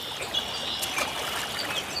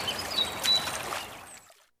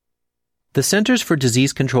 The Centers for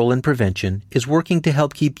Disease Control and Prevention is working to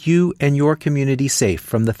help keep you and your community safe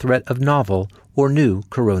from the threat of novel or new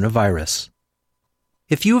coronavirus.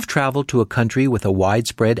 If you have traveled to a country with a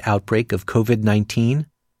widespread outbreak of COVID-19,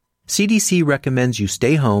 CDC recommends you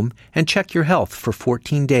stay home and check your health for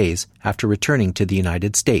 14 days after returning to the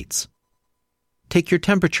United States. Take your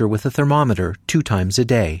temperature with a thermometer 2 times a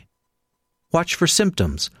day. Watch for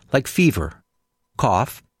symptoms like fever,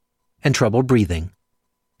 cough, and trouble breathing.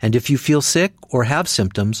 And if you feel sick or have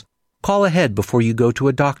symptoms, call ahead before you go to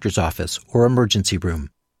a doctor's office or emergency room.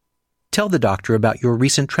 Tell the doctor about your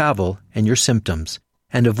recent travel and your symptoms,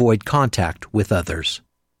 and avoid contact with others.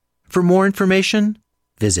 For more information,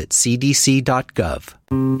 visit cdc.gov.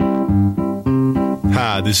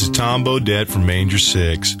 Hi, this is Tom Bodette from Manger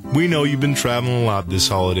 6. We know you've been traveling a lot this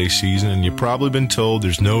holiday season, and you've probably been told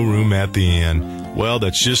there's no room at the inn. Well,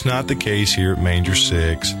 that's just not the case here at Manger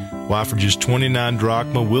 6. Why, for just 29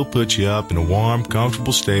 drachma, we'll put you up in a warm,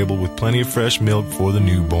 comfortable stable with plenty of fresh milk for the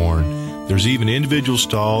newborn. There's even individual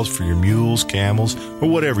stalls for your mules, camels, or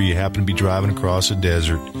whatever you happen to be driving across the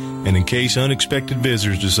desert. And in case unexpected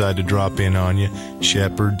visitors decide to drop in on you,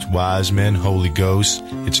 shepherds, wise men, holy ghosts,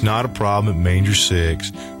 it's not a problem at Manger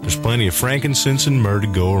 6. There's plenty of frankincense and myrrh to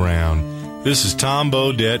go around. This is Tom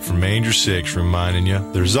Bodette from Manger 6 reminding you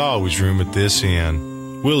there's always room at this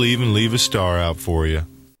inn. We'll even leave a star out for you.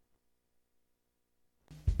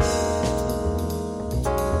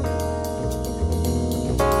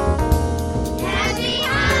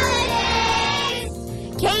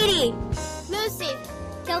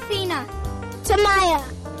 Tamaya,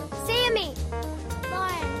 Sammy,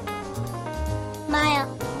 Lauren, Maya,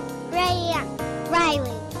 Raya,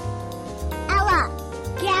 Riley, Ella,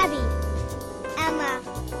 Gabby, Emma,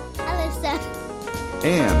 Alyssa,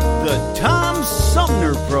 and the Tom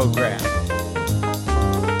Sumner Program.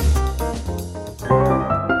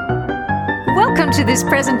 Welcome to this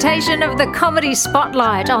presentation of the Comedy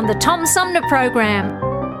Spotlight on the Tom Sumner Program.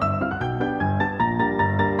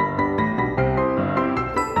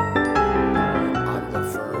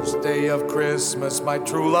 Day of Christmas, my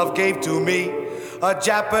true love gave to me a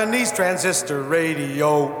Japanese transistor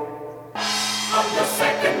radio. On the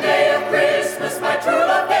second day of Christmas, my true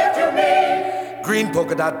love gave to me green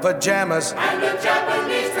polka dot pajamas and a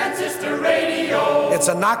Japanese transistor radio. It's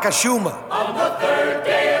a Nakashima. On the third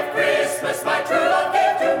day of Christmas, my true love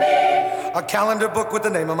gave to me a calendar book with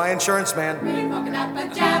the name of my insurance man, green polka dot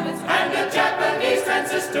pajamas and a Japanese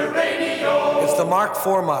transistor radio. It's the Mark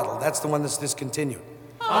IV model. That's the one that's discontinued.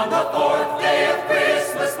 On the fourth day of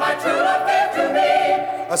Christmas, my true love gave to me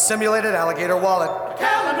a simulated alligator wallet, a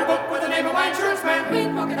calendar book with the name of my insurance man,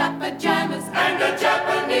 green polka dot pajamas, and a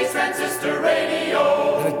Japanese transistor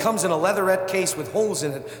radio. And it comes in a leatherette case with holes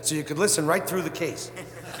in it, so you could listen right through the case.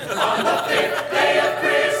 On the fifth day of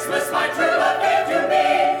Christmas, my true love gave to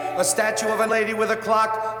me a statue of a lady with a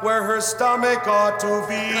clock where her stomach ought to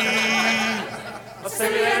be. A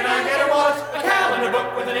simulated alligator wallet, a calendar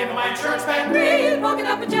book with the name of my insurance man, green polka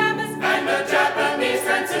dot pajamas, and a Japanese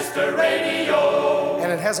transistor radio.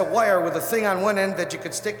 And it has a wire with a thing on one end that you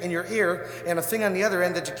could stick in your ear and a thing on the other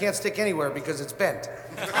end that you can't stick anywhere because it's bent.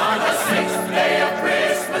 On the sixth day of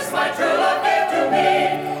Christmas, my true love gave to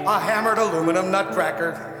me a hammered aluminum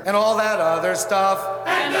nutcracker and all that other stuff,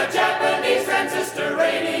 and a Japanese transistor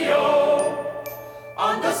radio.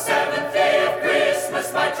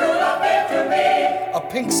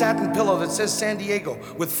 pink satin pillow that says San Diego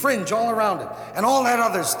with fringe all around it, and all that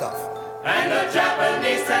other stuff. And a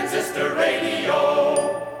Japanese transistor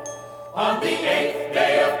radio. On the 8th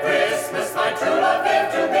day of Christmas, my true love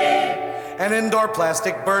gave to me an indoor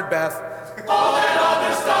plastic bird bath. All that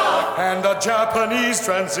other stuff. And a Japanese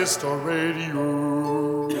transistor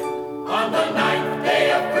radio. On the 9th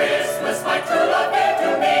day of Christmas, my true love gave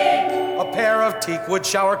to me a pair of teakwood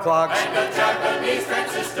shower clogs. And a Japanese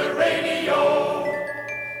transistor radio.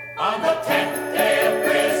 On the 10th day of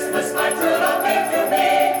Christmas, my true love gave to me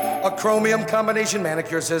a chromium combination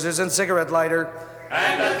manicure scissors and cigarette lighter.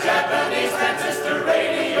 And a Japanese transistor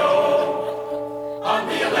radio. On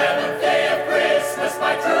the 11th day of Christmas,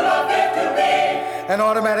 my true love gave to me an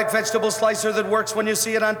automatic vegetable slicer that works when you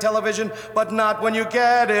see it on television, but not when you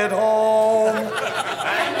get it home.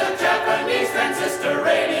 And a Japanese transistor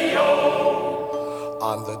radio.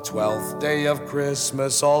 On the 12th day of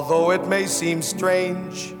Christmas, although it may seem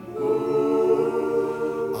strange,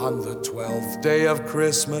 on the 12th day of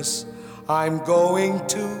Christmas, I'm going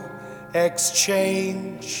to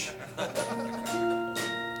exchange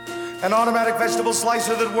an automatic vegetable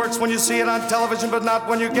slicer that works when you see it on television, but not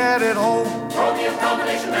when you get it home. Chromium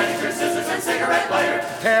combination manicure scissors and cigarette lighter.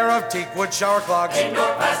 Pair of teakwood shower clogs.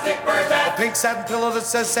 Indoor plastic bird bath. A pink satin pillow that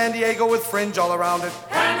says San Diego with fringe all around it.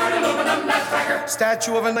 Hammered aluminum nutcracker.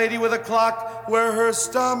 Statue of a lady with a clock where her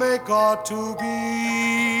stomach ought to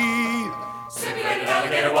be. Simulated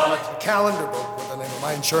alligator wallet. Calendar book with the name of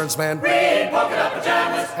my insurance man. Green polka dot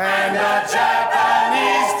pajamas. And a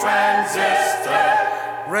Japanese transistor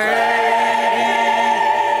radio.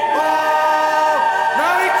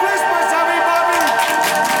 Merry Christmas, everybody!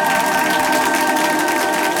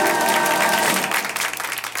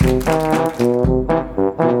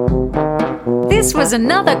 This was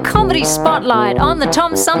another comedy spotlight on the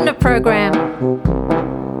Tom Sumner Program.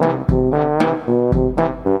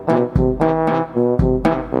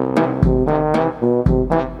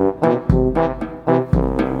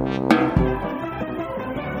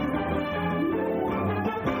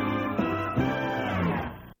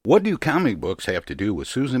 What do comic books have to do with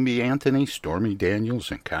Susan B. Anthony, Stormy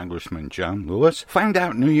Daniels, and Congressman John Lewis? Find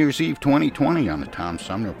out New Year's Eve 2020 on the Tom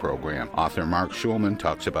Sumner Program. Author Mark Schulman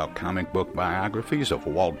talks about comic book biographies of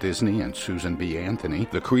Walt Disney and Susan B. Anthony.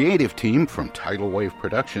 The creative team from Tidal Wave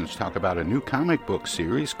Productions talk about a new comic book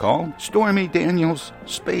series called Stormy Daniels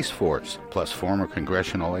Space Force. Plus, former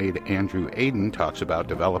congressional aide Andrew Aden talks about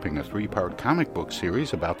developing a 3-part comic book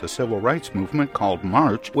series about the civil rights movement called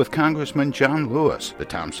March with Congressman John Lewis. The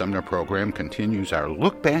Tom Sumner Program continues our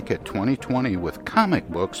look back at 2020 with comic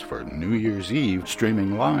books for New Year's Eve,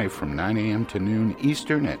 streaming live from 9 a.m. to noon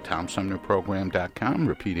Eastern at TomSumnerProgram.com,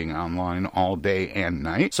 repeating online all day and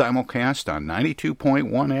night, simulcast on 92.1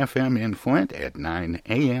 FM in Flint at 9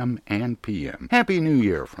 a.m. and p.m. Happy New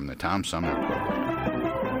Year from the Tom Sumner Program.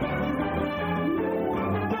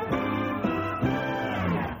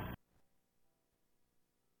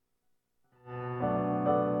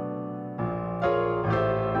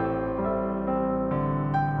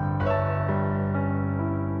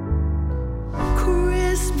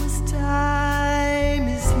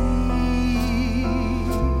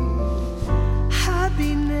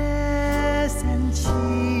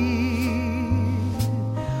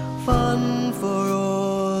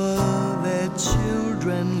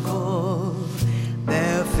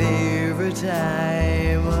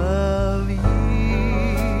 Time of year,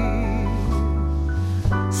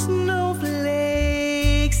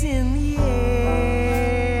 snowflakes in the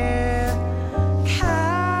air,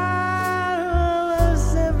 carols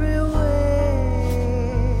everywhere,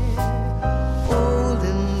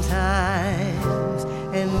 olden times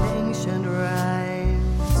and ancient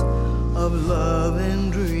rhymes of love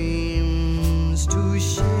and dreams to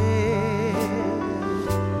share.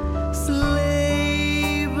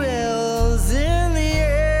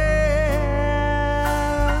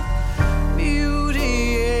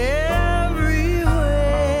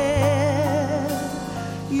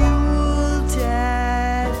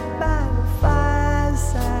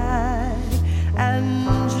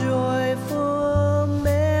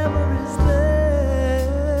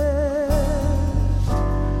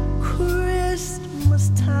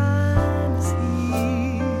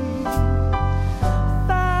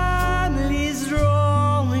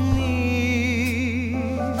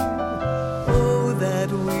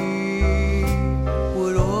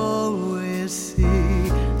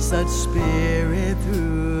 Spirit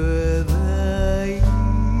through the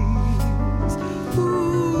years.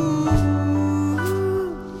 Ooh,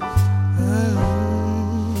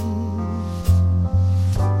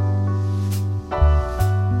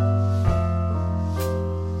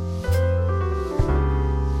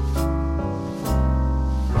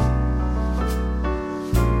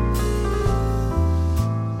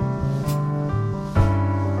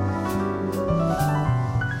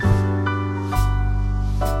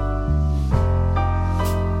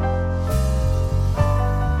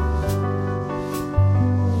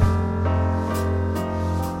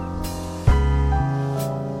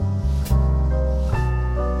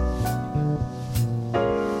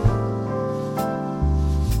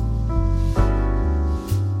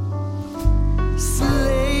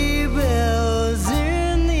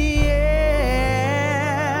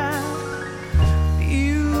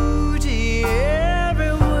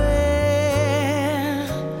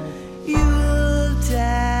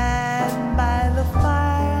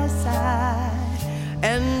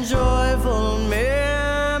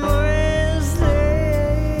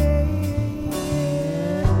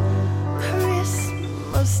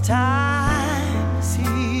 times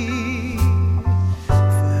here,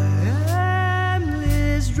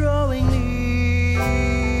 families drawing near.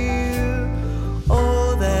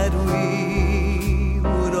 Oh, that we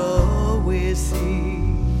would always see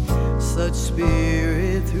such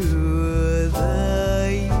spirit through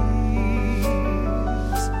the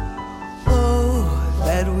years. Oh,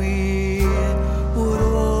 that we would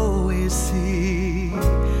always see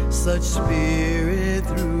such spirit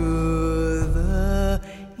through the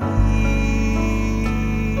years.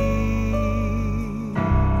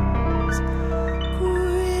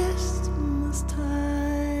 Christmas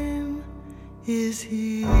time is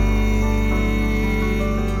here.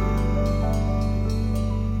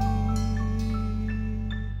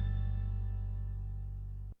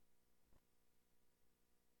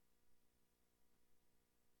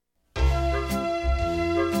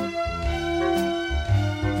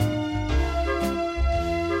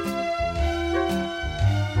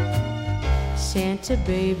 Santa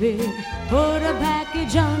baby, put a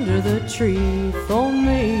package under the tree for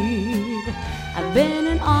me. I've been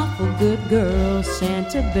an awful good girl,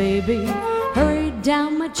 Santa baby. Hurry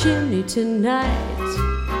down my chimney tonight.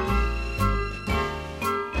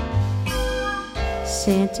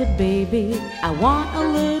 Santa baby, I want a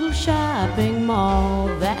little shopping mall,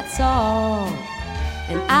 that's all.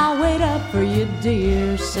 And I'll wait up for you,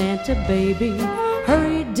 dear Santa baby.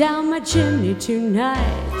 Hurry down my chimney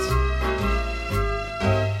tonight.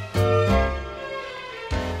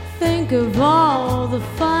 Think of all the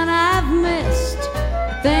fun I've missed.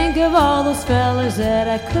 Think of all those fellas that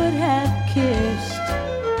I could have kissed.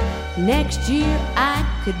 Next year I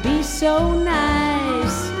could be so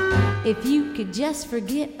nice if you could just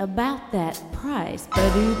forget about that price.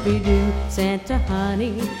 Ba-doop-be-doo, Santa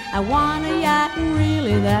honey, I want a yacht, and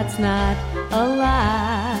really that's not a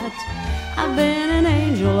lot. I've been an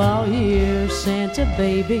angel all year, Santa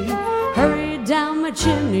baby. Hurry down my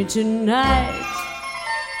chimney tonight.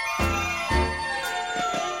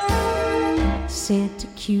 Santa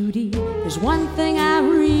cutie, there's one thing I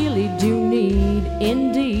really do need,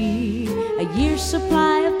 indeed. A year's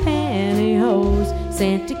supply of pantyhose,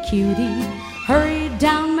 Santa cutie. Hurry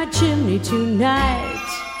down my chimney tonight.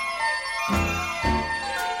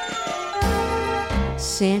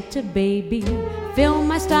 Santa baby, fill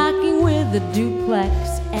my stocking with a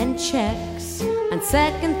duplex and checks. On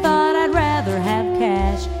second thought, I'd rather have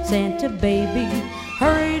cash, Santa baby.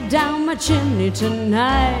 Hurry down my chimney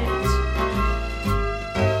tonight.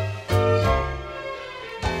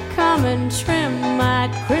 Come and trim my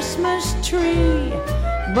Christmas tree.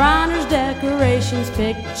 Bronner's decorations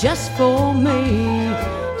picked just for me.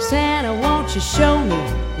 Santa, won't you show me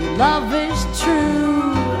your love is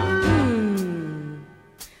true?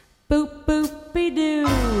 Boop, boop-be-doo.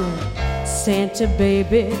 Santa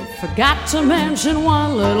baby, forgot to mention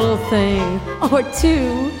one little thing or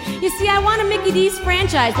two. You see, I want a Mickey D's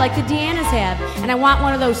franchise like the Deannas have, and I want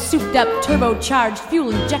one of those souped-up, turbocharged,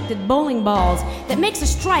 fuel-injected bowling balls that makes a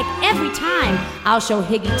strike every time. I'll show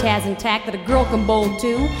Higgy, Taz, and Tack that a girl can bowl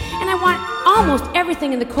too. And I want almost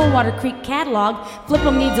everything in the Coldwater Creek catalog.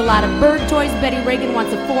 Flip'em needs a lot of bird toys. Betty Reagan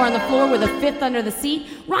wants a 4 on the floor with a 5th under the seat.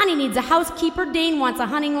 Ronnie needs a housekeeper. Dane wants a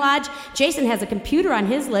hunting lodge. Jason has a computer on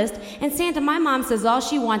his list. And Santa, my mom says all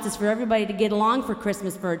she wants is for everybody to get along for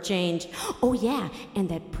Christmas for a change. Oh yeah, and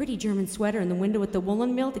that pretty German sweater in the window with the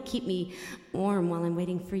woolen mill to keep me warm while I'm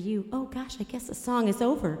waiting for you. Oh gosh, I guess the song is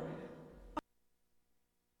over.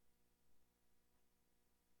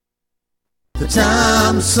 The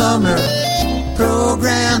Tom Sumner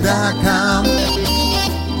Program.com.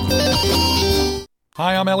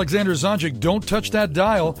 Hi, I'm Alexander Zonjic. Don't touch that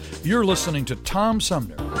dial. You're listening to Tom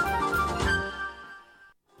Sumner.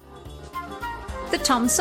 The Tom